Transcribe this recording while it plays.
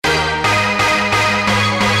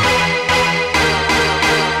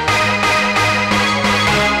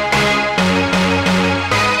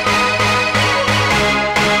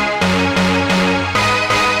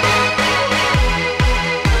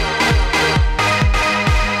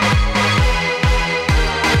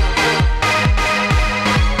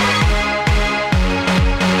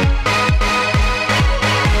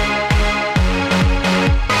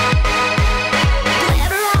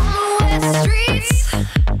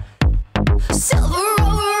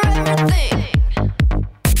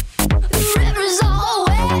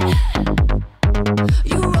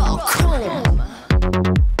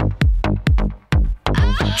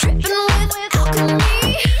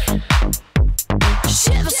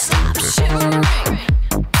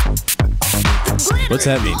What's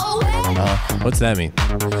that mean? What's that mean?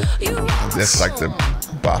 That's like the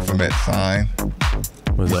Baphomet sign.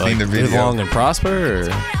 Was it like the live video? long and prosper? Or?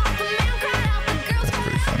 That's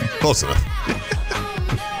pretty funny. Close enough.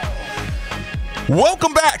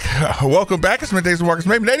 Welcome back. Welcome back. It's Middays with Marcus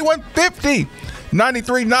Maven. 8150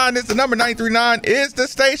 93.9 is the number. 93.9 is the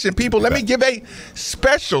station. People, let me give a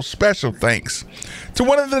special thanks to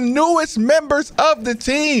one of the newest members of the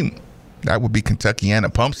team. That would be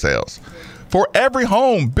Kentuckiana Pump Sales. For every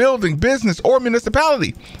home, building, business, or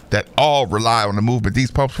municipality that all rely on the movement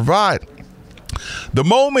these pumps provide. The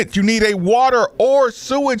moment you need a water or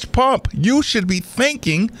sewage pump, you should be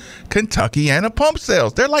thinking Kentuckiana Pump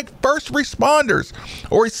Sales. They're like first responders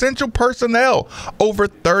or essential personnel. Over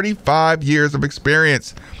 35 years of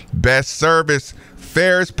experience. Best service,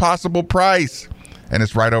 fairest possible price. And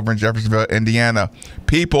it's right over in Jeffersonville, Indiana.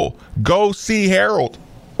 People, go see Harold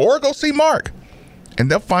or go see Mark. And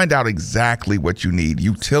they'll find out exactly what you need.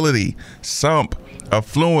 Utility, sump,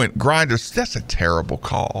 affluent, grinders. That's a terrible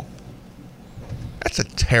call. That's a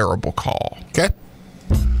terrible call. Okay.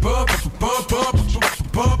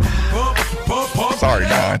 Sorry,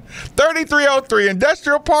 Don. 3303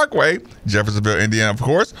 Industrial Parkway, Jeffersonville, Indiana, of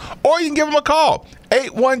course. Or you can give them a call,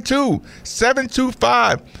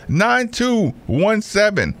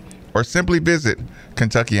 812-725-9217. Or simply visit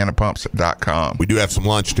KentuckianaPumps.com. We do have some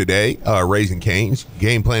lunch today. Raising Cane's.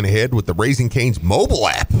 Game plan ahead with the Raising Cane's mobile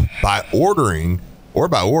app by ordering at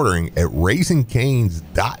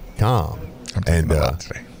raisingcanes.com. I'm taking a lot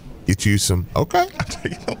today. Get you some,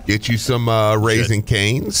 get you some Raising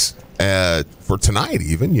Cane's for tonight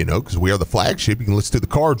even, because we are the flagship. You can listen to the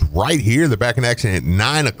Cards right here. They're back in action at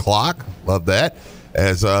 9 o'clock. Love that.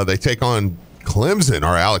 As they take on Clemson.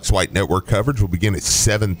 Our Alex White Network coverage will begin at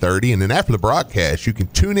 7:30. And then after the broadcast, you can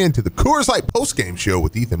tune in to the Coors Light postgame show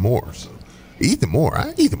with Ethan Moore. Ethan Moore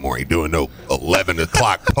ain't doing no 11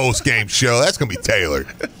 o'clock postgame show. That's going to be tailored.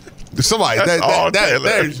 Somebody,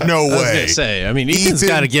 there's no way. I was going to say, Ethan's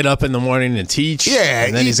got to get up in the morning and teach. Yeah,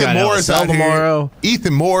 and then Ethan Moore's out tomorrow. here.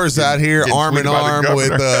 Ethan Moore's out here arm in arm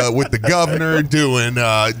with the governor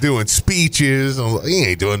doing speeches. He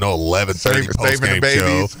ain't doing no 11:30 postgame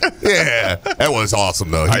show. Yeah, that was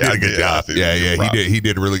awesome though. He did a good job. Yeah, he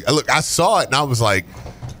did really. Look, I saw it and I was like,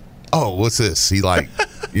 oh, what's this? He like.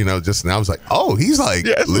 Just now I was like, oh, he's like,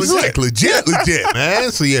 legit,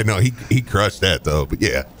 man. So yeah, no, he crushed that though. But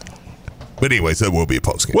yeah. But anyways, there will be a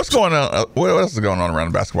post game. What's going on? What else is going on around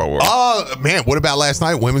the basketball world? Man, what about last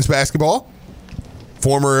night? Women's basketball.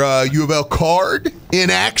 Former U of L Card in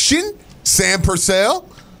action. Sam Purcell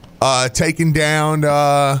taking down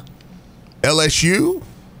LSU.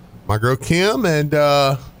 My girl Kim and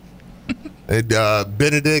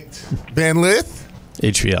Benedict Van Lith.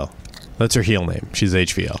 HVL. That's her heel name. She's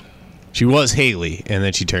HVL. She was Haley, and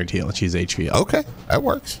then she turned heel, and she's HVL. Okay, that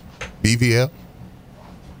works. BVL.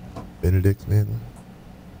 Benedict Van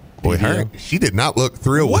Lith. Boy, she did not look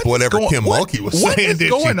thrilled with whatever Kim Mulkey was saying. What is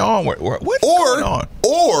going on? What's going on?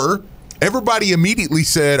 Or everybody immediately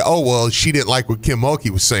said, oh, well, she didn't like what Kim Mulkey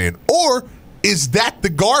was saying. Or is that the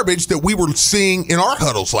garbage that we were seeing in our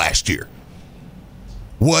huddles last year?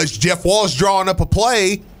 Was Jeff Walsh drawing up a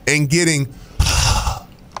play and getting,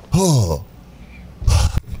 while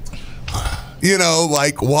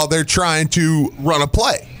they're trying to run a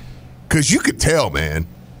play? Because you could tell, man.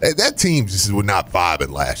 That team just was not vibing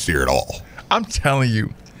last year at all. I'm telling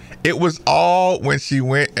you, it was all when she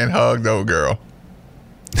went and hugged old girl.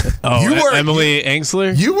 Oh, Emily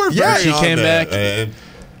Angsler? You were very she came back. Man.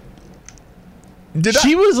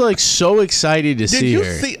 She was so excited to see her. Did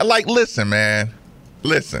you see? Listen, man.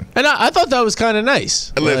 Listen. And I thought that was kind of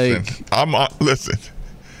nice. Listen. Listen.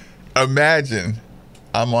 Imagine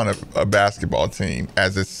I'm on a basketball team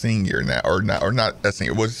as a senior now, or not a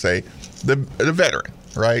senior. We'll just say the veteran.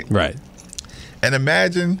 Right? And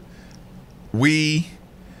imagine we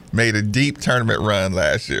made a deep tournament run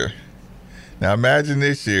last year. Now imagine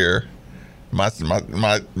this year, my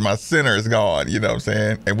center is gone, you know what I'm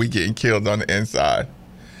saying? And we getting killed on the inside.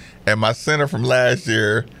 And my center from last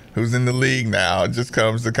year, who's in the league now, just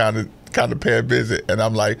comes to kind of pay a visit. And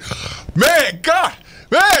I'm like, man,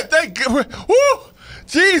 thank you. Woo,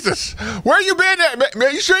 Jesus, where you been at?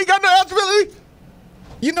 Man, you sure you got no eligibility?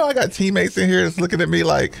 I got teammates in here that's looking at me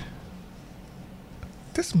like,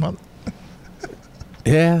 this mother.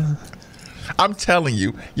 Yeah. I'm telling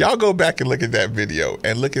you, y'all go back and look at that video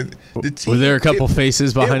and look at the team. Were there a couple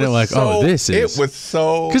faces behind it this is? It was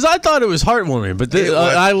so. Because I thought it was heartwarming, but she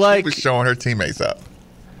was showing her teammates up.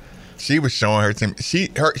 She was showing her team. She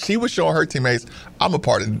was showing her teammates. I'm a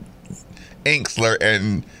part of Inksler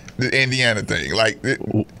and the Indiana thing.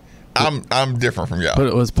 I'm different from y'all.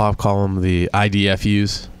 What was Pop call them? The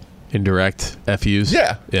IDFUs, indirect FUs.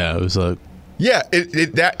 Yeah. It was like. Yeah,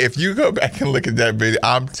 that if you go back and look at that video,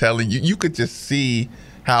 I'm telling you, you could just see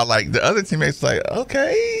how like the other teammates like,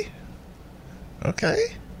 okay,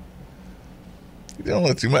 you don't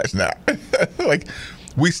look too much now. Like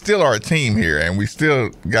we still are a team here, and we still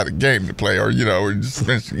got a game to play, or we're just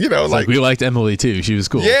like we liked Emily too. She was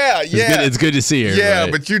cool. Yeah, It's good to see her. Yeah,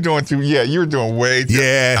 right? but you're doing too. Yeah, you're doing way too.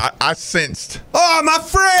 Yeah, I sensed. Oh, my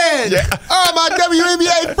friend. Yeah. Oh, my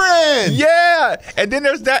WNBA friend. Yeah, and then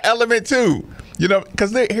there's that element too.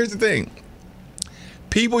 Because here's the thing.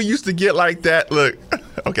 People used to get like that. Look,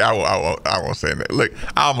 okay, I won't say that. Look,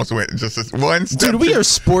 I almost went just one step. Dude, we are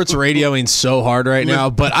sports radioing so hard right now,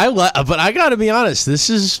 but I got to be honest. This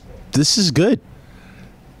is good.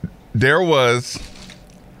 There was,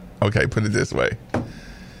 okay, put it this way.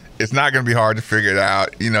 It's not going to be hard to figure it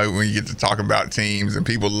out. When you get to talk about teams, and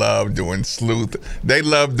people love doing sleuth. They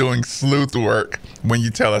love doing sleuth work when you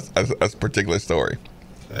tell us a particular story.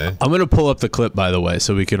 I'm going to pull up the clip, by the way,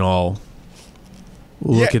 so we can all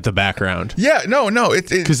look at the background. Yeah, no,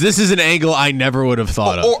 because this is an angle I never would have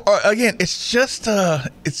thought of. Or again, it's just an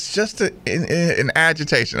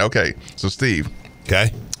agitation. Okay, so Steve.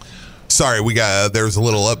 Okay. Sorry, there's a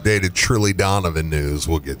little updated Trilly Donovan news.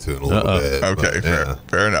 We'll get to it in a little bit. Okay,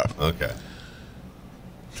 fair enough. Okay.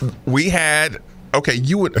 We had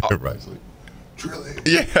you would everybody's like Trilly.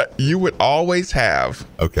 Yeah, you would always have.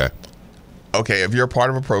 Okay, if you're a part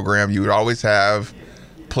of a program, you would always have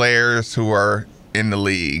players who are in the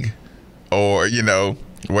league or,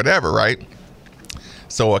 whatever, right?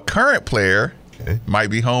 So a current player might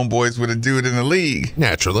be homeboys with a dude in the league.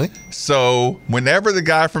 Naturally. So whenever the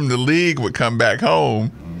guy from the league would come back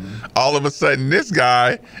home, all of a sudden this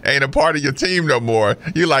guy ain't a part of your team no more.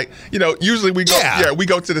 You're like, usually we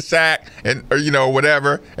go to the sack and or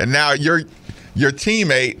whatever, and now your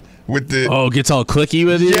teammate with the gets all clicky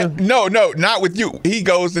with you? Yeah, no, not with you. He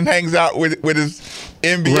goes and hangs out with his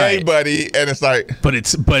NBA buddy, and it's like, but it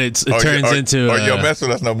turns into you don't mess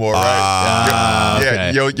with us no more, right?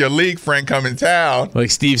 Okay. Your league friend come in town,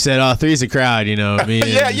 like Steve said. Three's a crowd, me.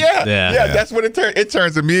 Yeah. That's what it turns. It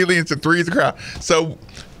turns immediately into three's a crowd. So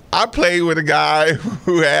I played with a guy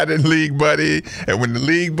who had a league buddy, and when the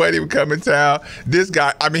league buddy would come in town, this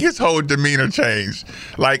guy, his whole demeanor changed.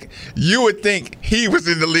 Like, you would think he was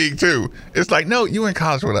in the league too. It's like, no, you in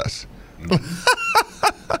college with us.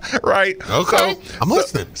 Right? Okay. I'm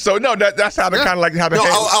listening. So no, that's how the kind of like how the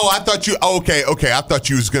I thought you okay. I thought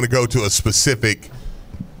you was going to go to a specific.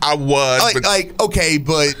 I was who,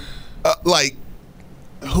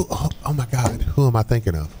 oh my God, who am I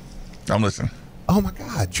thinking of? I'm listening. Oh my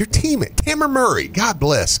God, your teammate, Cameron Murray. God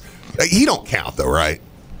bless. He don't count though, right?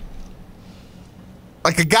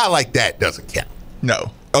 Like a guy like that doesn't count.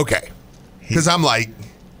 No. Okay. Because I'm like,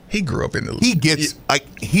 he grew up in the league. He gets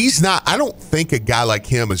he's not. I don't think a guy like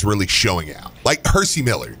him is really showing out. Like Hersey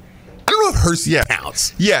Miller. I don't know if Hersey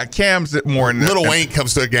counts. Yeah, Cam's more in Little Wayne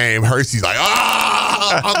comes to a game. Hersey's like,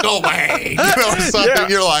 Uncle Wayne, or something. Yeah.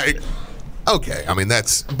 You're like, okay.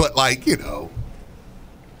 That's, but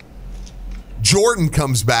Jordan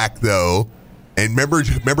comes back though, and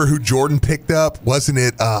remember who Jordan picked up? Wasn't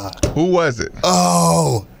it? Who was it?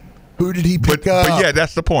 Oh, who did he pick up? But yeah,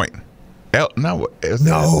 that's the point. It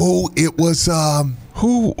was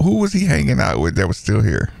who was he hanging out with that was still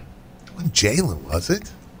here? It wasn't Jalen, was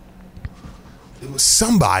it? It was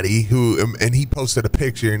somebody who, and he posted a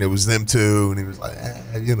picture, and it was them too, and he was like,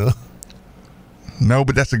 No,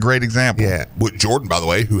 but that's a great example. Yeah, with Jordan, by the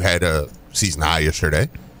way, who had a season high yesterday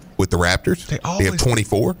with the Raptors. They have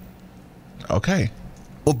 24. Okay.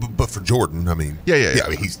 Well, but for Jordan, yeah.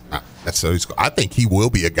 He's not necessarily. I think he will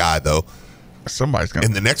be a guy though. Somebody's going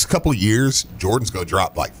in the next couple of years. Jordan's going to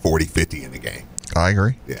drop like 40, 50 in the game. I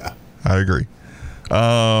agree. Yeah, I agree.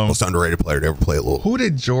 Most underrated player to ever play a little. Who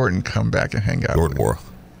did Jordan come back and hang out Jordan with? Worrell.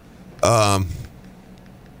 I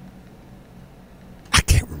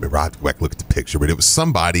can't remember. I have to go back and look at the picture, but it was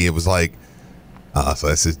somebody. It was like, so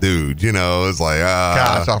that's his dude. It's like,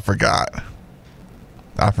 gosh, I forgot.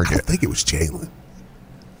 I forget. I think it was Jalen.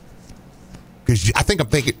 Because I'm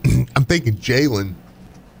thinking Jalen.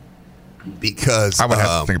 Because I would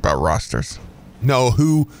have to think about rosters. No,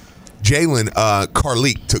 Jalen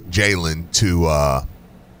Carleek took Jalen to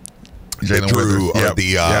Drew or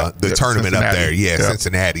the tournament Cincinnati. up there. Yeah,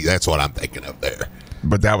 Cincinnati. That's what I'm thinking of there.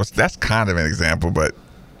 But that's kind of an example. But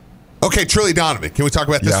okay, Trilly Donovan. Can we talk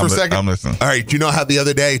about this for a second? I'm listening. All right. Do you know how the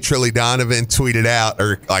other day Trilly Donovan tweeted out,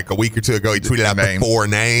 or like a week or two ago, he tweeted out the 4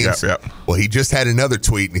 names? Yep. Well, he just had another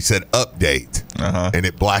tweet and he said update, and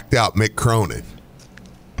it blacked out Mick Cronin.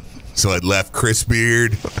 So it left Chris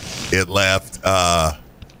Beard, It left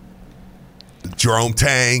Jerome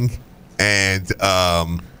Tang and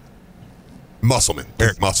Musselman,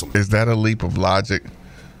 Eric Musselman. Is that a leap of logic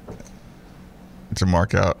to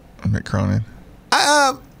mark out Mick Cronin?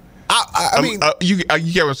 I mean, you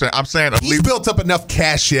get what I'm saying. I'm saying he's built up enough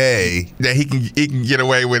cachet that he can get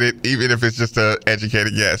away with it, even if it's just an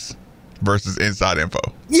educated guess versus inside info.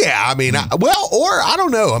 Yeah, I mean, or I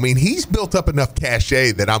don't know. I mean, he's built up enough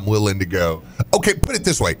cachet that I'm willing to go. Okay, put it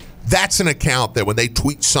this way: that's an account that when they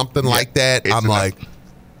tweet something like that, I'm like,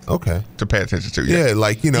 okay, to pay attention to. Yeah,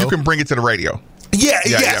 like you can bring it to the radio.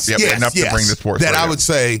 Yes, enough to bring the sports. That radio. I would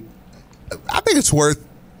say, I think it's worth.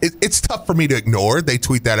 It's tough for me to ignore. They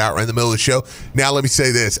tweet that out right in the middle of the show. Now, let me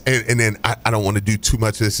say this, and then I don't want to do too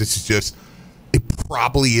much of this. This is just, it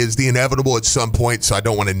probably is the inevitable at some point, so I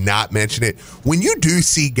don't want to not mention it. When you do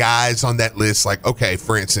see guys on that list, like, okay,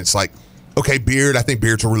 for instance, like, okay, Beard, I think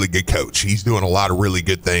Beard's a really good coach. He's doing a lot of really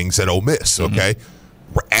good things at Ole Miss, okay?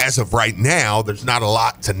 As of right now, there's not a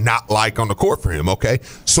lot to not like on the court for him, okay?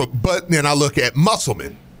 So, but then I look at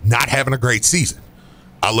Musselman not having a great season.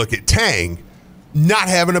 I look at Tang not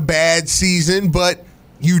having a bad season, but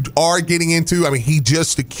you are getting into, I mean, he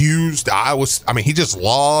just accused Iowa. I mean, he just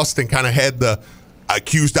lost and kind of had the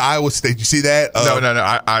accused Iowa State. Did you see that? No.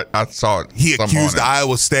 I saw it. He accused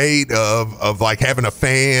Iowa State of like having a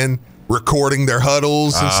fan recording their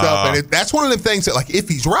huddles and stuff. And that's one of the things that, like, if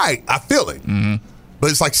he's right, I feel it. Mm-hmm.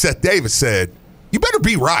 But it's like Seth Davis said, you better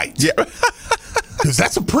be right. Yeah. Because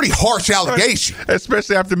that's a pretty harsh allegation.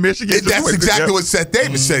 Especially after Michigan. That's exactly what Seth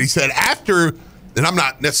Davis said. He said after, and I'm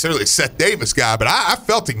not necessarily a Seth Davis guy, but I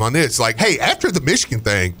felt him on this. Like, hey, after the Michigan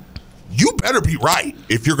thing, you better be right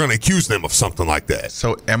if you're going to accuse them of something like that.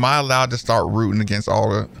 So am I allowed to start rooting against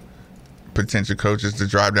all the potential coaches to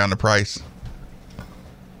drive down the price?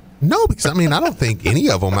 No, because, I mean, I don't think any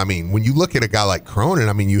of them. I mean, when you look at a guy like Cronin,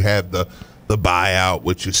 I mean, you have the buyout,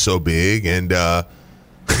 which is so big, and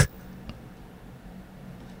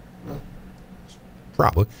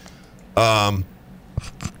probably.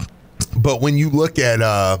 But when you look at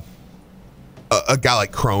a guy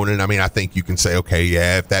like Cronin, I mean, I think you can say, okay,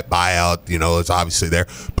 yeah, if that buyout, is obviously there.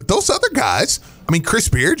 But those other guys, I mean, Chris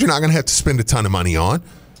Beard, you're not going to have to spend a ton of money on.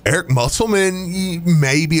 Eric Musselman,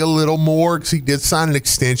 maybe a little more because he did sign an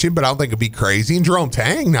extension, but I don't think it'd be crazy. And Jerome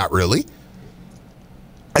Tang, not really.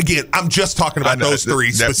 Again, I'm just talking about those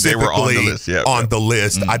three specifically on the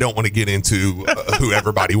list. Mm-hmm. I don't want to get into who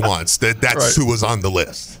everybody wants. That's right. Who was on the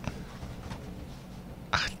list.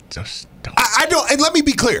 I just don't. I don't. And let me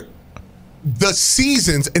be clear. The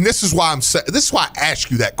seasons, and this is why I ask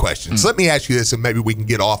you that question. So let me ask you this, and maybe we can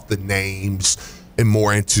get off the names and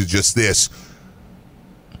more into just this.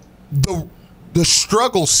 The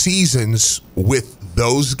struggle seasons with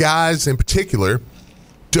those guys in particular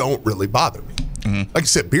don't really bother me. Mm-hmm. Like I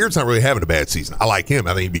said, Beard's not really having a bad season. I like him.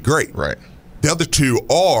 I think he'd be great. Right. The other two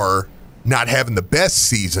are not having the best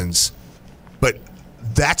seasons, but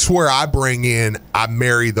that's where I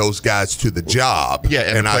marry those guys to the job.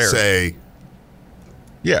 Yeah, and I say,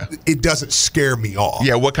 yeah, it doesn't scare me off.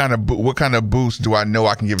 Yeah, what kind of boost do I know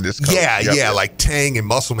I can give this coach? Yeah, like Tang and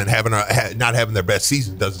Musselman not having their best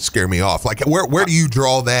season doesn't scare me off. Like where do you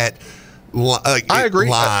draw that? I agree.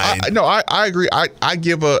 Line? I agree. I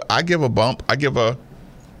give a bump. I give a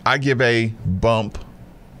bump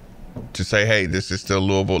to say, hey, this is still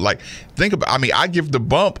Louisville. Like, think about. I mean, I give the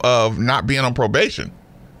bump of not being on probation.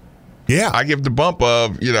 Yeah, I give the bump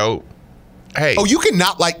of hey. Oh, you can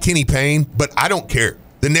not like Kenny Payne, but I don't care.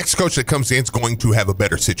 The next coach that comes in is going to have a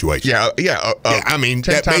better situation. Yeah. I mean,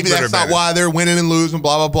 maybe that's not why they're winning and losing,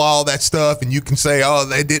 blah, blah, blah, all that stuff. And you can say, oh,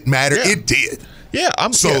 that didn't matter. Yeah. It did. Yeah.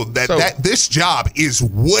 This job is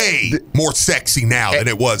way more sexy now than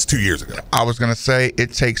it was 2 years ago. I was going to say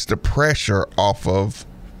it takes the pressure off of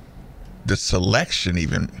the selection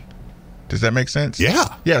even. Does that make sense?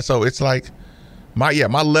 Yeah. Yeah, so it's like my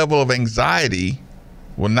level of anxiety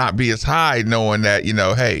will not be as high knowing that,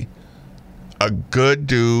 hey, a good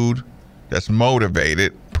dude that's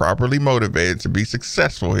properly motivated to be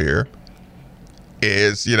successful here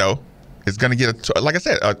is going to get like I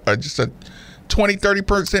said, just a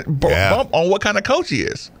 20-30% bump on what kind of coach he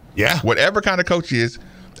is. Yeah. Whatever kind of coach he is,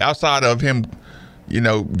 outside of him,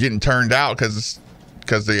 getting turned out because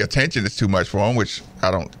the attention is too much for him, which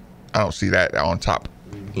I don't see that on top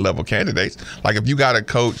level candidates. Like if you got to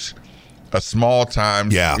coach a small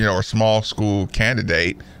time, or small school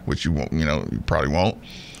candidate, which you won't, you probably won't.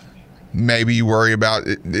 Maybe you worry about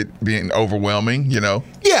it being overwhelming,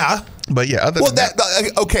 Yeah. But yeah, other than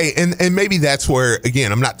that, okay, and maybe that's where,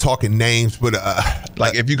 again, I'm not talking names, but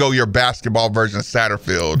like if you go your basketball version of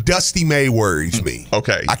Satterfield, Dusty May worries me.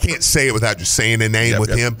 Okay, I can't say it without just saying a name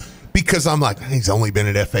him. because I'm like, he's only been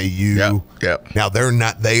at FAU. Yep. Now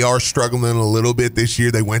they are struggling a little bit this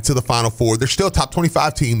year. They went to the Final Four. They're still a top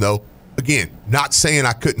 25 team, though. Again, not saying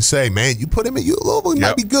I couldn't say, man, you put him at Louisville, he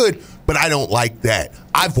might be good, but I don't like that.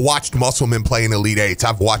 I've watched Musselman play in Elite Eights.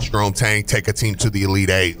 I've watched Jerome Tang take a team to the Elite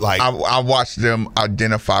Eight. Like I watched them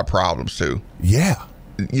identify problems too. Yeah.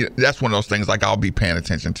 That's one of those things like I'll be paying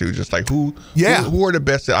attention to, just like who are the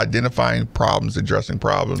best at identifying problems, addressing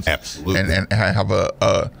problems, absolutely, and have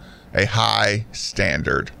a high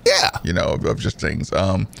standard, of just things.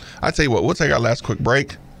 I tell you what, we'll take our last quick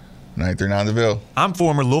break. 939 The Ville. I'm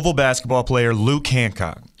former Louisville basketball player Luke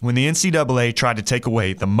Hancock. When the NCAA tried to take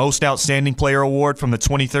away the Most Outstanding Player award from the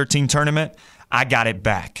 2013 tournament, I got it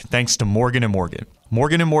back thanks to Morgan & Morgan.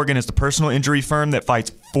 Morgan & Morgan is the personal injury firm that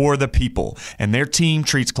fights for the people, and their team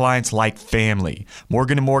treats clients like family.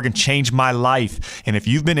 Morgan & Morgan changed my life, and if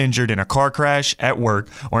you've been injured in a car crash, at work,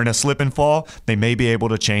 or in a slip and fall, they may be able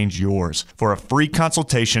to change yours. For a free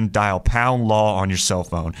consultation, dial #LAW on your cell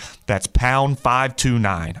phone. That's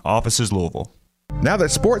 #529. Offices Louisville. Now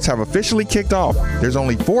that sports have officially kicked off, there's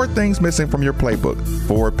only 4 things missing from your playbook.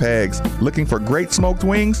 4 pegs. Looking for great smoked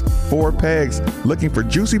wings? 4 pegs. Looking for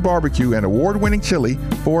juicy barbecue and award-winning chili?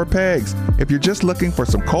 4 pegs. If you're just looking for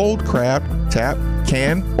some cold craft, tap,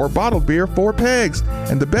 can, or bottled beer? 4 pegs.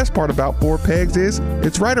 And the best part about 4 pegs is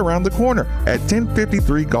it's right around the corner at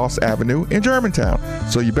 1053 Goss Avenue in Germantown.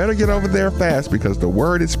 So you better get over there fast because the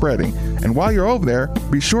word is spreading. And while you're over there,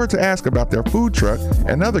 be sure to ask about their food truck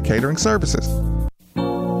and other catering services.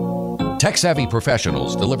 Tech-savvy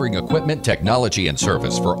professionals delivering equipment, technology, and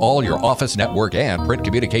service for all your office, network, and print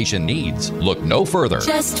communication needs. Look no further.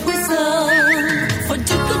 Just whistle for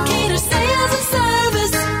Duplicator Sales and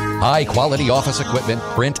Service. High-quality office equipment,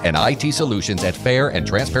 print, and IT solutions at fair and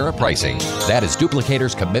transparent pricing. That is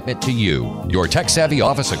Duplicator's commitment to you. Your tech-savvy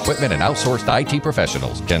office equipment and outsourced IT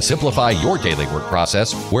professionals can simplify your daily work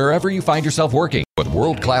process wherever you find yourself working with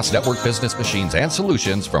world-class network business machines and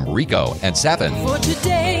solutions from Rico and Seven. For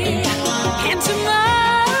today and tomorrow.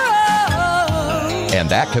 And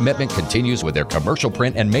that commitment continues with their commercial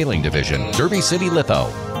print and mailing division, Derby City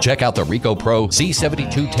Litho. Check out the Rico Pro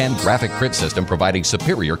C7210 graphic print system providing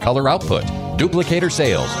superior color output. Duplicator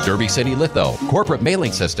Sales, Derby City Litho, Corporate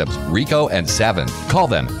Mailing Systems, Rico and Seven. Call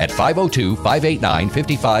them at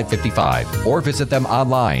 502-589-5555 or visit them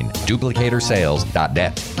online,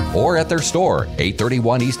 duplicatorsales.net, or at their store,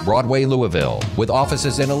 831 East Broadway, Louisville, with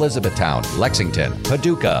offices in Elizabethtown, Lexington,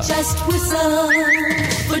 Paducah. Just whistle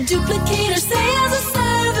for Duplicator Sales and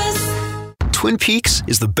Service. Twin Peaks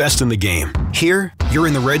is the best in the game. Here, you're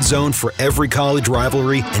in the red zone for every college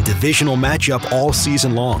rivalry and divisional matchup all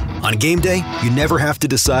season long. On game day, you never have to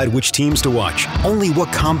decide which teams to watch, only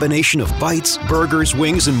what combination of bites, burgers,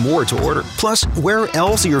 wings, and more to order. Plus, where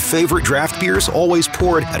else are your favorite draft beers always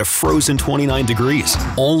poured at a frozen 29 degrees?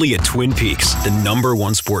 Only at Twin Peaks, the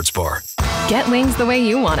 #1 sports bar. Get wings the way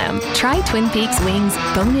you want them. Try Twin Peaks wings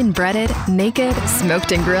bone-in breaded, naked,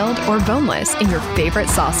 smoked and grilled, or boneless in your favorite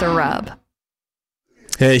sauce or rub.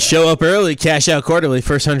 Hey, show up early, cash out quarterly.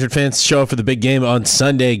 First 100 fans show up for the big game on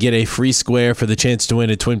Sunday. Get a free square for the chance to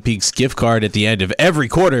win a Twin Peaks gift card at the end of every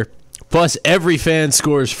quarter. Plus, every fan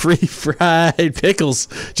scores free fried pickles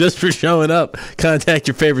just for showing up. Contact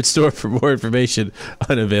your favorite store for more information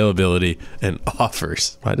on availability and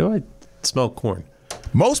offers. Why do I smell corn?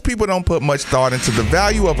 Most people don't put much thought into the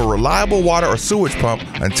value of a reliable water or sewage pump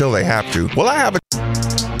until they have to. Well, I have a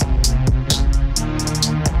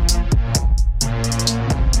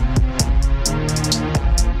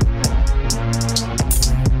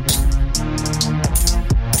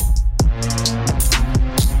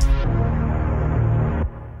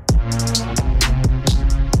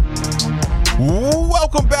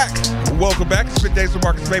Welcome back. It's Middays with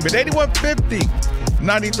Marcus Maven. 8150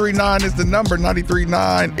 93.9 is the number.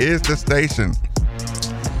 93.9 is the station.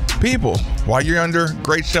 People, while you're under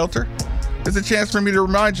great shelter, it's a chance for me to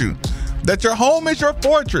remind you that your home is your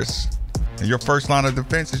fortress and your first line of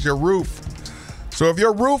defense is your roof. So if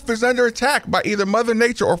your roof is under attack by either Mother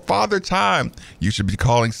Nature or Father Time, you should be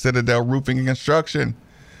calling Citadel Roofing and Construction.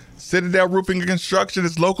 Citadel Roofing and Construction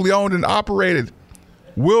is locally owned and operated.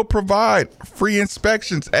 Will provide free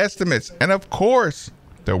inspections, estimates, and of course,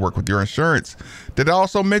 they'll work with your insurance. Did I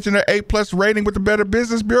also mention an A+ rating with the Better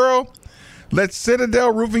Business Bureau? Let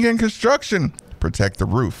Citadel Roofing and Construction protect the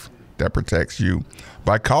roof that protects you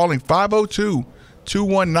by calling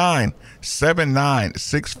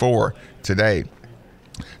 502-219-7964 today.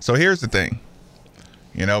 So here's the thing.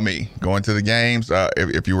 You know me, going to the games.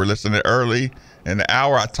 If you were listening early in the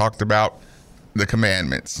hour, I talked about the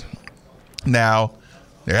commandments. Now,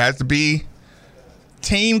 there has to be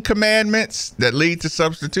team commandments that lead to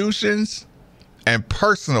substitutions and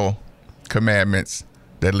personal commandments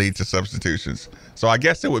that lead to substitutions. So I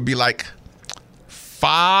guess it would be like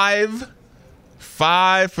 5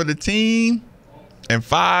 for the team and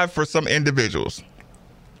 5 for some individuals.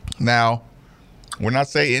 Now, when I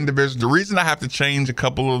say individuals, the reason I have to change a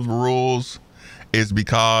couple of rules is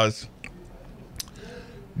because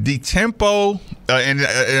the tempo, and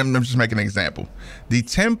I'm just making an example. The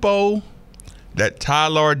tempo that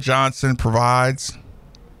Tyler Johnson provides,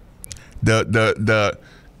 the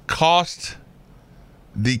cost,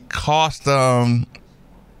 the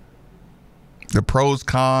pros,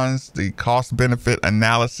 cons, the cost benefit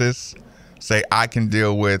analysis say I can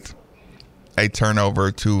deal with a turnover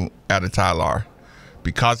or 2 out of Tyler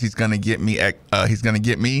because he's going to get me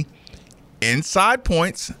inside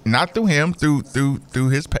points, not through him, through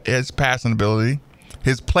his passing ability,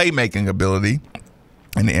 his playmaking ability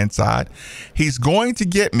in the inside. He's going to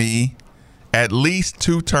get me at least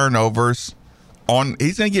 2 turnovers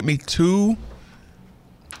he's going to get me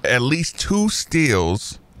at least 2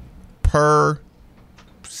 steals per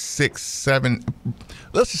 6, 7,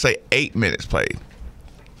 let's just say 8 minutes played.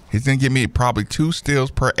 He's going to give me probably 2 steals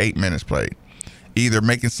per 8 minutes played. Either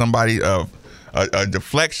making somebody a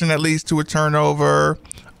deflection that leads to a turnover,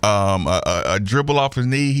 a dribble off his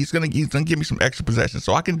knee. He's gonna give me some extra possessions,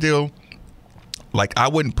 so I can deal. Like I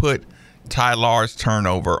wouldn't put Tyler's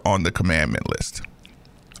turnover on the commandment list,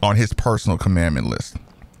 on his personal commandment list.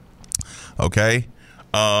 Okay.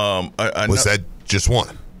 Was that just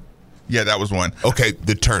one? Yeah, that was one. Okay,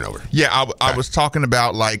 the turnover. Yeah, I was talking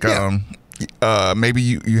about like maybe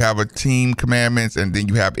you have a team commandments and then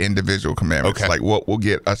you have individual commandments. Okay. Like we'll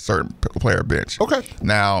get a certain player bench. Okay.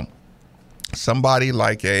 Now, somebody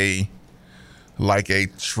like a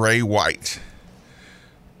Trey White,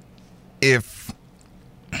 if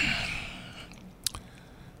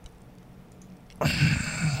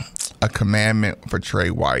a commandment for Trey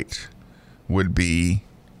White would be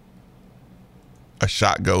a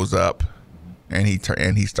shot goes up and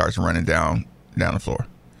he starts running down the floor.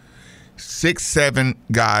 6'7"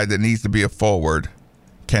 guy that needs to be a forward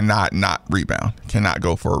cannot not rebound, cannot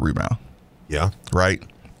go for a rebound. Yeah. Right?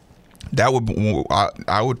 That would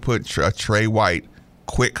I would put a Trey White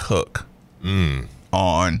quick hook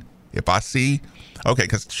on if I see, okay,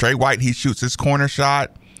 because Trey White, he shoots his corner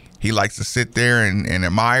shot. He likes to sit there and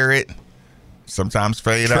admire it. Sometimes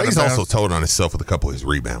fade out. Trey's also told on himself with a couple of his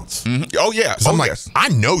rebounds. Mm-hmm. Oh, yeah. I'm like, I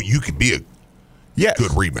know you could be a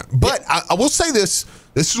good rebound. But I will say this.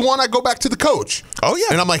 This is one I go back to the coach. Oh, yeah.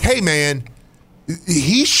 And I'm like, hey, man,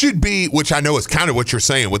 he should be, which I know is kind of what you're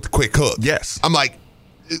saying with the quick hook. Yes. I'm like,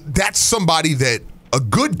 that's somebody that a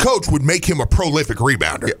good coach would make him a prolific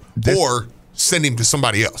rebounder or send him to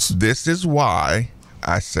somebody else. This is why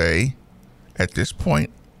I say at this point,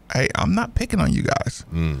 hey, I'm not picking on you guys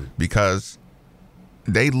because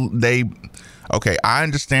they okay, I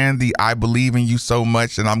understand I believe in you so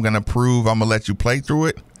much and I'm going to prove I'm going to let you play through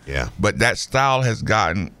it. Yeah. But that style has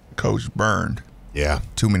gotten Coach burned. Yeah.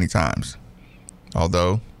 Too many times.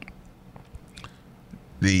 Although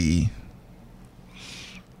it's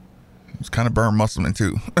kind of burned Musselman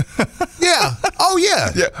too. Yeah. Oh yeah.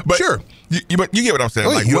 Yeah. But sure. But you get what I'm saying.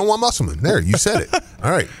 Oh, like, you don't want Musselman. There, you said it.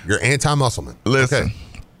 All right. You're anti-Musselman. Listen. Okay.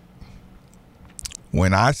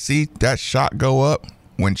 When I see that shot go up,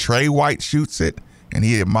 when Trey White shoots it and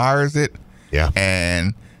he admires it,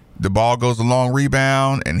 and the ball goes a long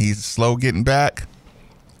rebound and he's slow getting back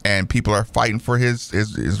and people are fighting for his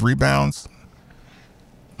rebounds,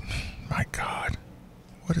 my God,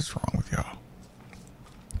 what is wrong with y'all?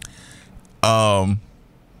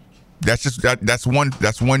 That's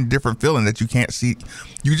one different feeling that you can't see.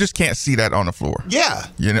 You just can't see that on the floor. Yeah.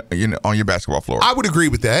 You know, on your basketball floor. I would agree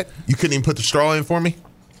with that. You couldn't even put the straw in for me?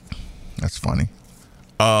 That's funny.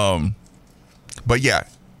 But yeah,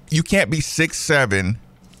 you can't be 6'7",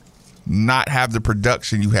 not have the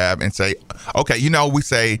production you have and say, okay, we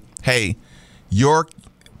say, hey,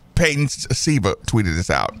 Peyton Siva tweeted this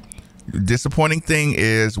out. The disappointing thing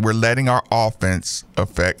is we're letting our offense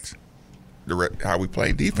affect how we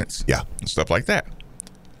play defense. Yeah. And stuff like that.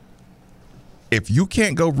 If you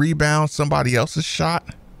can't go rebound somebody else's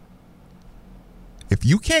shot, and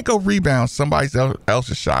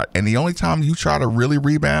the only time you try to really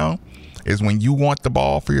rebound is when you want the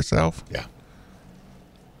ball for yourself. Yeah.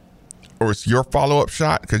 Or it's your follow-up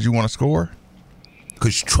shot because you want to score.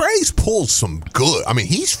 Because Trey's pulled some good. I mean,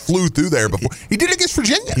 he's flew through there before. He did it against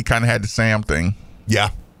Virginia. He kind of had the Sam thing. Yeah.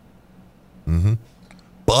 Mm-hmm.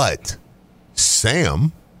 But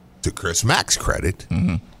Sam, to Chris Mack's credit,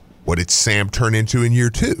 what did Sam turn into in year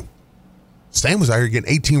 2? Stan was out here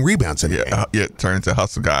getting 18 rebounds in the game. Yeah, turned into a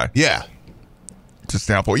hustle guy. Yeah. To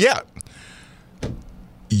standpoint,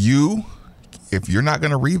 if you're not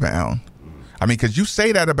going to rebound, I mean, because you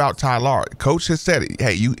say that about Ty Law. Coach has said it.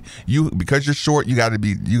 Hey, you because you're short, you got to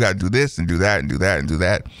do this and do that and do that and do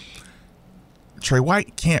that. Trey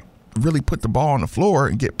White can't really put the ball on the floor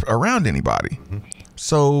and get around anybody. Mm-hmm.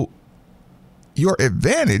 So your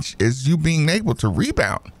advantage is you being able to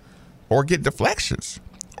rebound or get deflections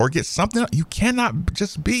or get something. You cannot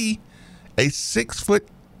just be a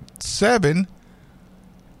 6'7"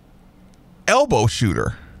 elbow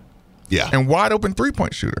shooter. Yeah. And wide open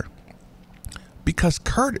 3-point shooter. Because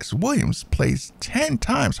Curtis Williams plays 10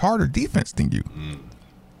 times harder defense than you.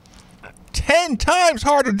 10 times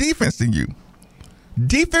harder defense than you.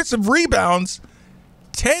 Defensive rebounds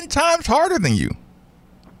 10 times harder than you.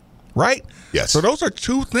 Right? Yes. So those are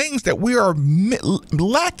two things that we are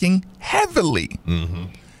lacking heavily. Mm-hmm.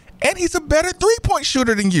 And he's a better 3-point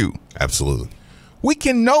shooter than you. Absolutely. We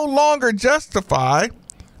can no longer justify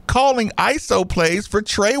calling ISO plays for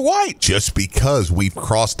Trey White. Just because we've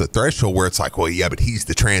crossed the threshold where it's like, well, yeah, but he's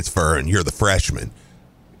the transfer and you're the freshman.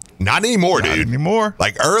 Not anymore, dude. Not anymore.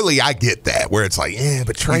 Like early, I get that, where it's like, yeah,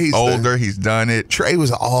 but Trey's older. He's done it. Trey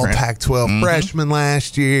was an all Pac-12 freshman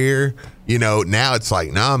last year. You know, now it's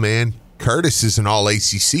like, nah, man. Curtis is an all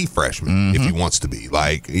ACC freshman if he wants to be.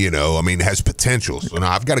 Like, you know, I mean, has potential. So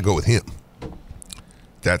now I've got to go with him.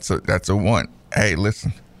 That's a one. Hey,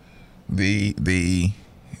 listen, the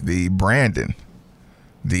Brandon,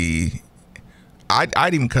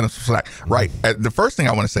 I'd even kind of slack. Right. The first thing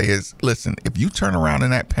I want to say is, listen, if you turn around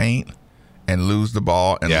in that paint and lose the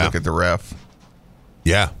ball and look at the ref,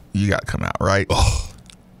 you got to come out, right? Oh.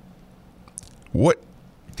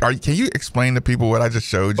 Can you explain to people what I just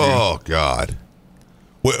showed you? Oh, God.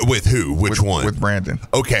 With who? Which one? With Brandon.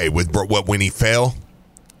 Okay, with what, when he fell?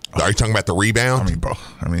 Are you talking about the rebound?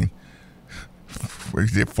 I mean, we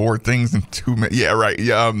did 4 things in 2 minutes. Yeah, right.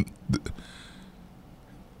 Yeah.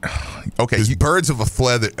 Okay. Birds of a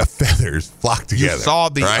feathers flock together. You saw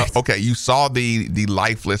the right? You saw the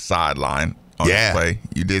lifeless sideline on the play.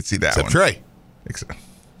 You did see that Except one. Trey.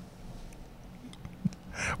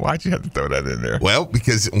 Why'd you have to throw that in there? Well,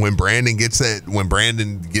 because when Brandon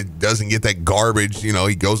doesn't get that garbage, you know,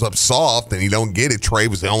 he goes up soft and he don't get it. Trey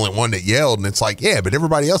was the only one that yelled, and it's like, yeah, but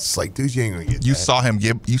everybody else is like, dude, you ain't gonna get. You saw him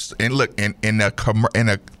and look in a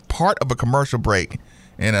part of a commercial break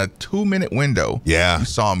in a 2-minute window. Yeah, you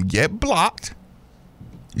saw him get blocked.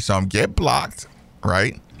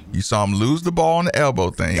 Right. You saw him lose the ball on the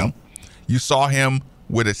elbow thing. Yep. You saw him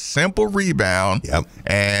with a simple rebound. Yep.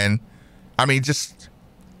 And I mean, just.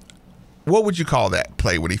 What would you call that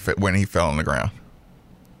play when he fell on the ground?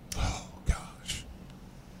 Oh, gosh.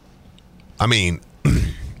 I mean,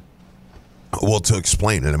 well, to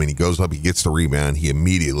explain it, I mean, he goes up, he gets the rebound, he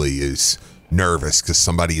immediately is nervous because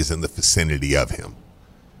somebody is in the vicinity of him.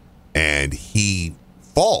 And he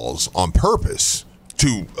falls on purpose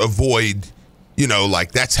to avoid, you know,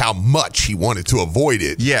 like that's how much he wanted to avoid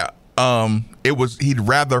it. Yeah. He'd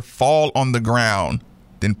rather fall on the ground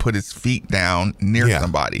than put his feet down near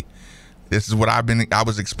somebody. This is what I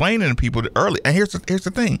was explaining to people early. And here's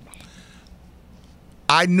the thing.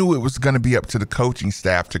 I knew it was going to be up to the coaching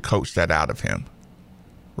staff to coach that out of him,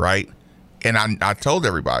 right? And I told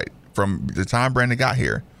everybody from the time Brandon got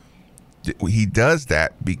here, he does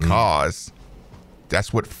that because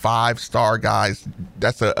that's what 5-star guys,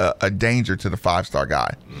 that's a danger to the 5-star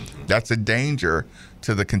guy. That's a danger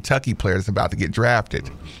to the Kentucky player that's about to get drafted.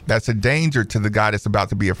 That's a danger to the guy that's about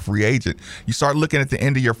to be a free agent. You start looking at the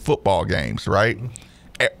end of your football games, right?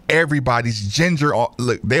 Everybody's ginger.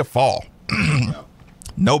 Look, they'll fall.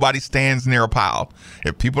 Nobody stands near a pile.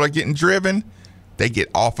 If people are getting driven, they get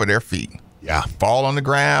off of their feet. Yeah. Fall on the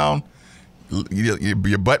ground.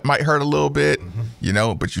 Your butt might hurt a little bit, you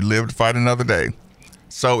know, but you live to fight another day.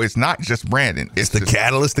 So it's not just Brandon. It's the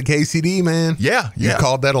catalyst to KCD, man. Yeah. You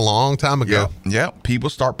called that a long time ago. Yeah. People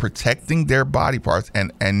start protecting their body parts,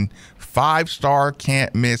 and 5-star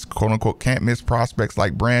can't miss, quote unquote, can't miss prospects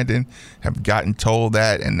like Brandon have gotten told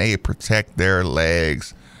that, and they protect their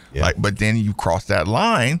legs. Yeah. But then you cross that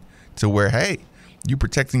line to where, hey, you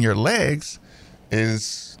protecting your legs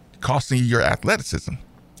is costing you your athleticism.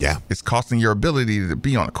 Yeah. It's costing your ability to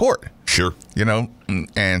be on the court. Sure. You know,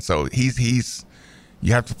 and so he's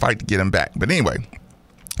you have to fight to get him back. But anyway,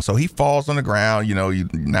 so he falls on the ground, you know,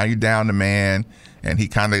 now you're down the man, and he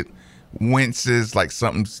kind of winces like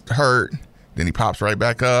something's hurt. Then he pops right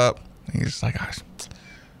back up. And he's just like,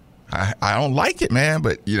 I don't like it, man,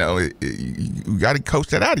 but, you know, you got to coach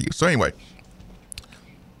that out of you. So anyway,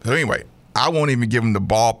 I won't even give him the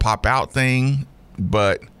ball pop out thing,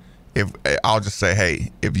 but if I'll just say,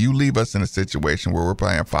 hey, if you leave us in a situation where we're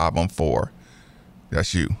playing 5-on-4,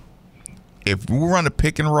 that's you. If we run a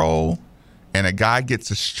pick and roll and a guy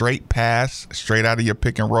gets a straight pass straight out of your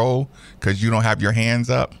pick and roll because you don't have your hands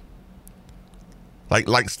up,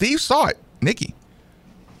 like Steve saw it, Nikki,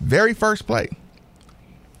 very first play.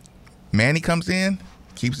 Manny comes in,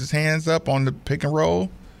 keeps his hands up on the pick and roll,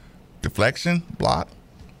 deflection, block,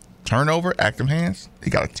 turnover, active hands. He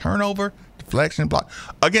got a turnover, deflection, block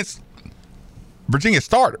against Virginia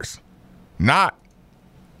starters. Not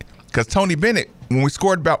because Tony Bennett, when we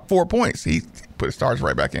scored about 4 points, he put his starters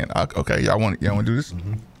right back in. Okay, y'all want to do this?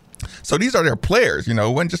 Mm-hmm. So these are their players, it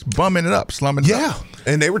wasn't just bumming it up, slumming it up.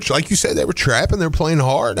 Yeah, and they were, like you said, they were trapping, they were playing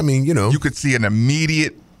hard. I mean, you could see an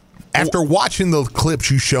immediate. After watching the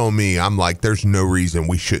clips you show me, I'm like, there's no reason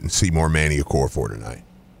we shouldn't see more Manny Okorafor tonight.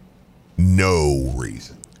 No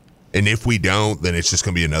reason. And if we don't, then it's just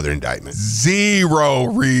going to be another indictment. Zero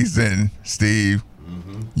reason, Steve.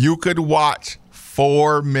 Mm-hmm. You could watch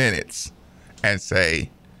 4 minutes and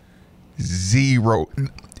say zero.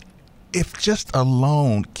 If just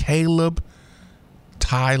alone Caleb,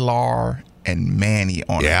 Tyler, and Manny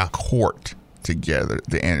on a court together,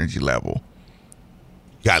 the energy level.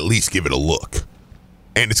 You got to at least give it a look.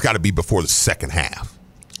 And it's got to be before the second half.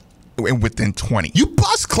 And within 20. You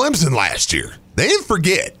bust Clemson last year. They didn't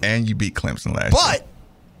forget. And you beat Clemson last year. But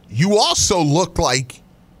you also look like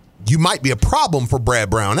you might be a problem for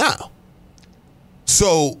Brad Brown now.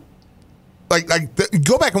 So,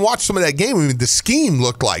 go back and watch some of that game. I mean, the scheme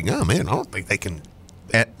looked like, oh, man, I don't think they can.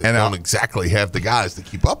 They don't exactly have the guys to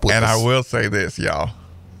keep up with and us. I will say this, y'all.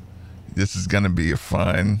 This is going to be a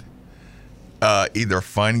fun, either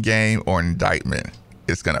fun game or indictment.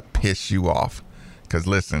 It's going to piss you off. Because,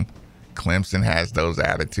 listen, Clemson has those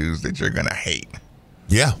attitudes that you're going to hate.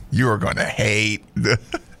 Yeah. You are going to hate.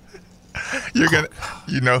 You're going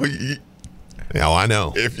to, Yeah, I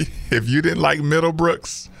know. If you didn't like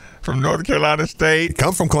Middlebrooks from North Carolina State. He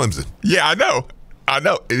come from Clemson. Yeah, I know. And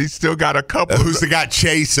he's still got a couple. Who's the guy?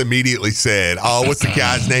 Chase immediately said, oh, what's the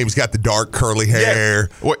guy's name? He's got the dark curly hair.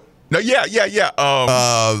 Yes. What? No, yeah.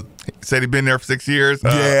 Said he'd been there for 6 years.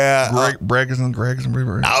 Gregerson.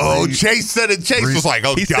 Oh, Chase said it. Chase was like,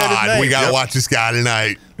 oh, God, we got to watch this guy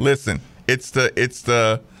tonight. Listen, it's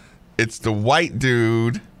the white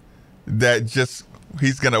dude that just,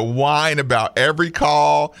 he's going to whine about every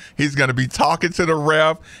call. He's going to be talking to the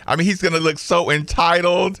ref. I mean, he's going to look so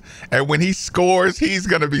entitled. And when he scores, he's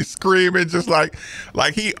going to be screaming just like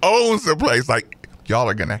he owns the place. Like, y'all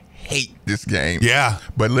are going to hate this game. Yeah.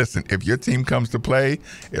 But listen, if your team comes to play,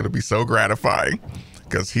 it'll be so gratifying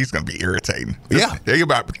because he's going to be irritating. Yeah. Think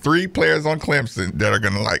about 3 players on Clemson that are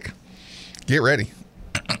going to, get ready.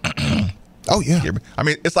 Oh, yeah. I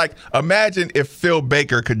mean, it's like, imagine if Phil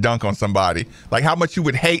Baker could dunk on somebody. Like, how much you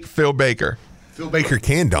would hate Phil Baker. Phil Baker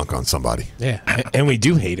can dunk on somebody. Yeah, and we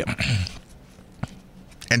do hate him.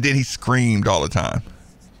 And then he screamed all the time.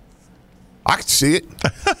 I could see it.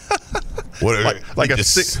 like a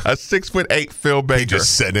 6'8" Phil Baker. He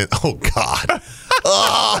just said it. Oh, God.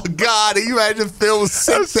 Oh, God. Can you imagine Phil was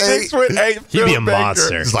 6'8"? 6'8" Phil He'd be a Baker.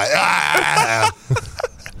 monster. He's like,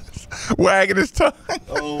 wagging his tongue.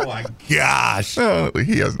 Oh, my gosh.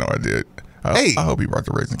 He has no idea. I hope he brought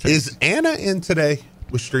the Raisin Cake. Is Anna in today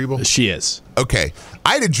with Strebel? She is. Okay.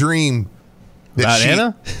 I had a dream About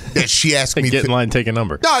Anna? that she asked me Get in line, take a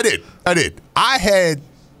number. No, I did. I had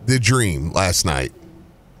the dream last night.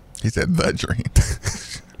 He said the dream.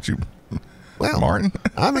 Well, Martin.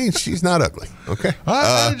 I mean, she's not ugly. Okay.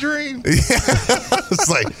 I had a dream. Yeah. It's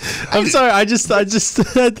like, I'm sorry. I just had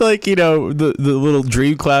the little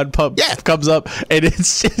dream cloud comes up, and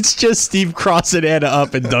it's just Steve crossing Anna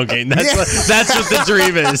up and dunking. That's what the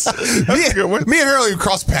dream is. That's a good one. Me and her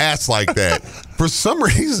crossed paths like that. For some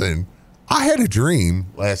reason, I had a dream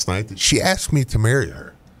last night that she asked me to marry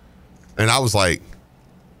her, and I was like,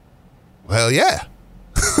 "Well, yeah."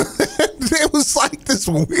 It was like this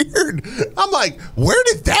weird. I'm like, where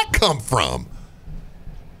did that come from?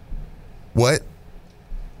 What?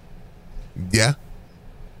 Yeah,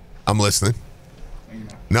 I'm listening.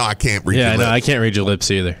 No, I can't read. Yeah, your no, lips. I can't read your lips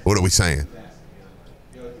either. What are we saying?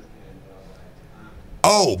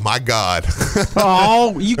 Oh my God!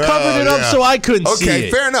 Oh, you covered it up so I couldn't see it.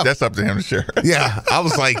 Okay, fair enough. That's up to him to share. Yeah, I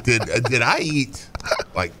was like, did I eat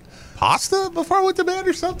like pasta before I went to bed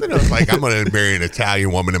or something? I was like, I'm going to marry an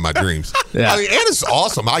Italian woman in my dreams. Yeah. I mean, Anna's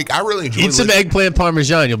awesome. I really enjoy Eat some eggplant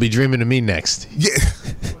parmesan. You'll be dreaming of me next. Yeah.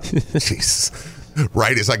 Jesus.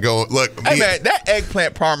 right as I go. Look, Hey, man, that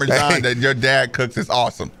eggplant parmesan that your dad cooks is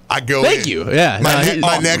awesome. I go Thank in. you. Yeah.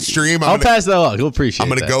 My next stream, I'll pass that along. He'll appreciate I'm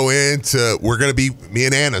going that. to go into, me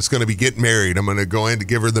and Anna's going to be getting married. I'm going to go in to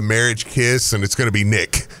give her the marriage kiss, and it's going to be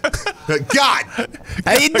Nick. God.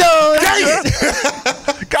 How you doing?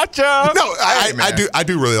 Gotcha. No, I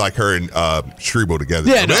do really like her and Shribo together.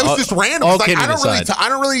 Yeah, But no, it was just random. all It's like, kidding I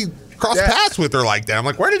don't really cross paths with her like that. I'm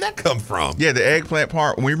like, where did that come from? Yeah, the eggplant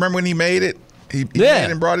part. We remember when he made it? He made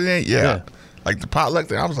it and brought it in? Yeah. Like the potluck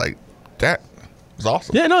thing. I was like, that was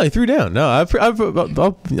awesome. Yeah, no, he threw down. No,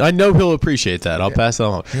 I know he'll appreciate that. I'll pass that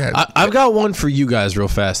along. Yeah. I've got one for you guys real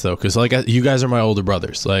fast, though, because you guys are my older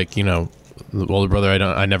brothers. Like, the older brother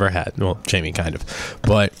I never had. Well, Jamie kind of.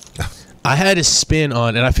 But I had a spin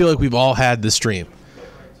on, and I feel like we've all had this dream.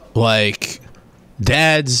 Like,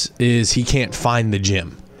 Dad's is he can't find the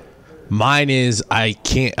gym. Mine is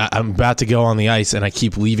I'm about to go on the ice, and I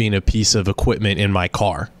keep leaving a piece of equipment in my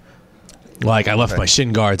car. Like, I left my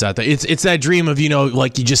shin guards out there. It's that dream of,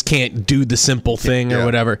 like you just can't do the simple thing or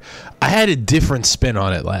whatever. I had a different spin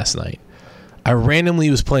on it last night. I randomly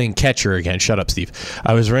was playing catcher again. Shut up, Steve.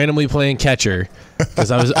 I was randomly playing catcher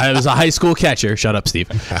because I was a high school catcher. Shut up, Steve.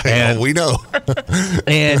 And we know.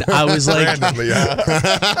 And I was like, Randomly,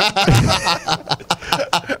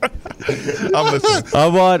 I'm listening.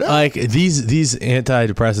 I'm on like these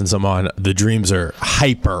antidepressants I'm on. The dreams are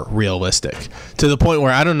hyper realistic to the point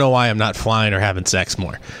where I don't know why I'm not flying or having sex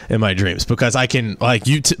more in my dreams, because I can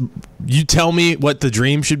you tell me what the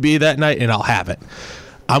dream should be that night and I'll have it.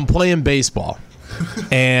 I'm playing baseball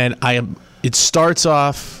and it starts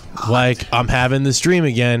off like I'm having this dream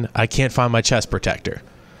again. I can't find my chest protector,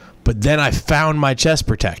 but then I found my chest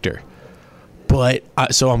protector. But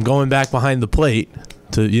so I'm going back behind the plate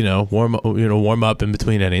to warm up in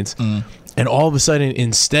between innings, and all of a sudden,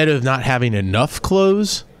 instead of not having enough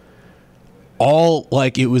clothes,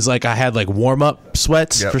 it was like I had like warm up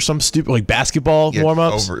sweats for some stupid like basketball warm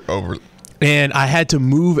ups over, and I had to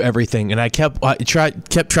move everything, and I kept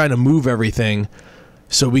trying to move everything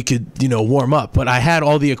so we could warm up, but I had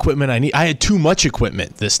all the equipment I need. I had too much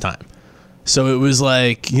equipment this time. So it was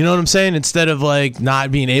like, you know what I'm saying? Instead of like not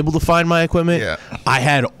being able to find my equipment, I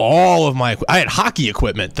had all of I had hockey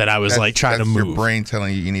equipment that I was trying to move. That's your brain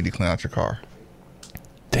telling you need to clean out your car.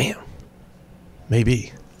 Damn.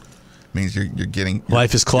 Maybe. Means you're getting...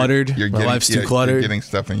 Life is cluttered. My life's too cluttered. You're getting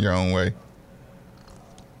stuff in your own way.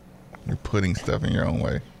 You're putting stuff in your own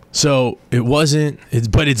way. So it wasn't,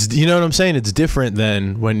 but it's, you know what I'm saying? It's different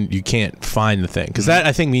than when you can't find the thing. Because that,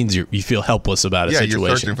 I think, means you feel helpless about a situation.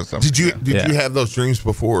 You're searching for something. Did you have those dreams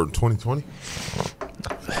before 2020?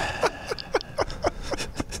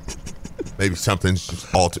 Maybe something's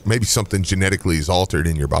altered. Maybe something genetically is altered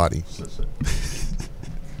in your body.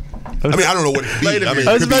 I mean, I don't know what it means.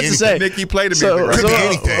 I was about to say, Nicky, play the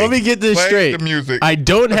music. Let me get this straight. The music. I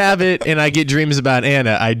don't have it, and I get dreams about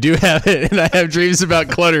Anna. I do have it, and I have dreams about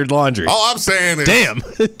cluttered laundry. All I'm saying is, damn,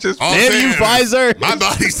 just damn you, Pfizer. My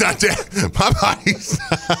body's not that. My body's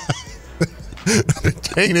not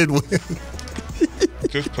tainted with.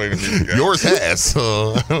 Just play the music. Yours has.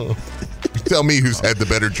 So you tell me who's had the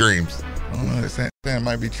better dreams. I don't know. This thing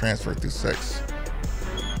might be transferred through sex.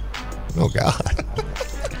 Oh God.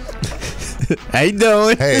 How you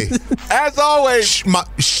doing? Hey, as always,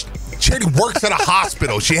 Charity works at a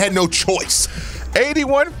hospital. She had no choice.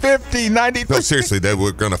 8150 93. No, seriously, they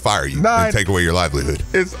were going to fire you and take away your livelihood.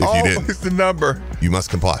 It's if you always didn't. the number. You must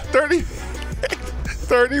comply.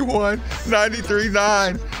 31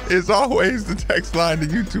 939 is always the text line. The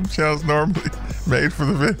YouTube channel's normally made for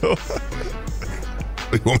the video.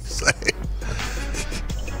 What do you want to say?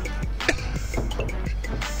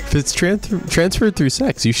 If it's transferred through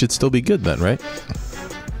sex, you should still be good then, right?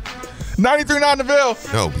 93.9 the Ville.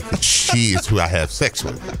 No, because she is who I have sex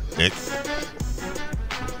with, Nick.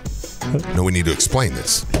 No, we need to explain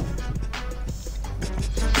this.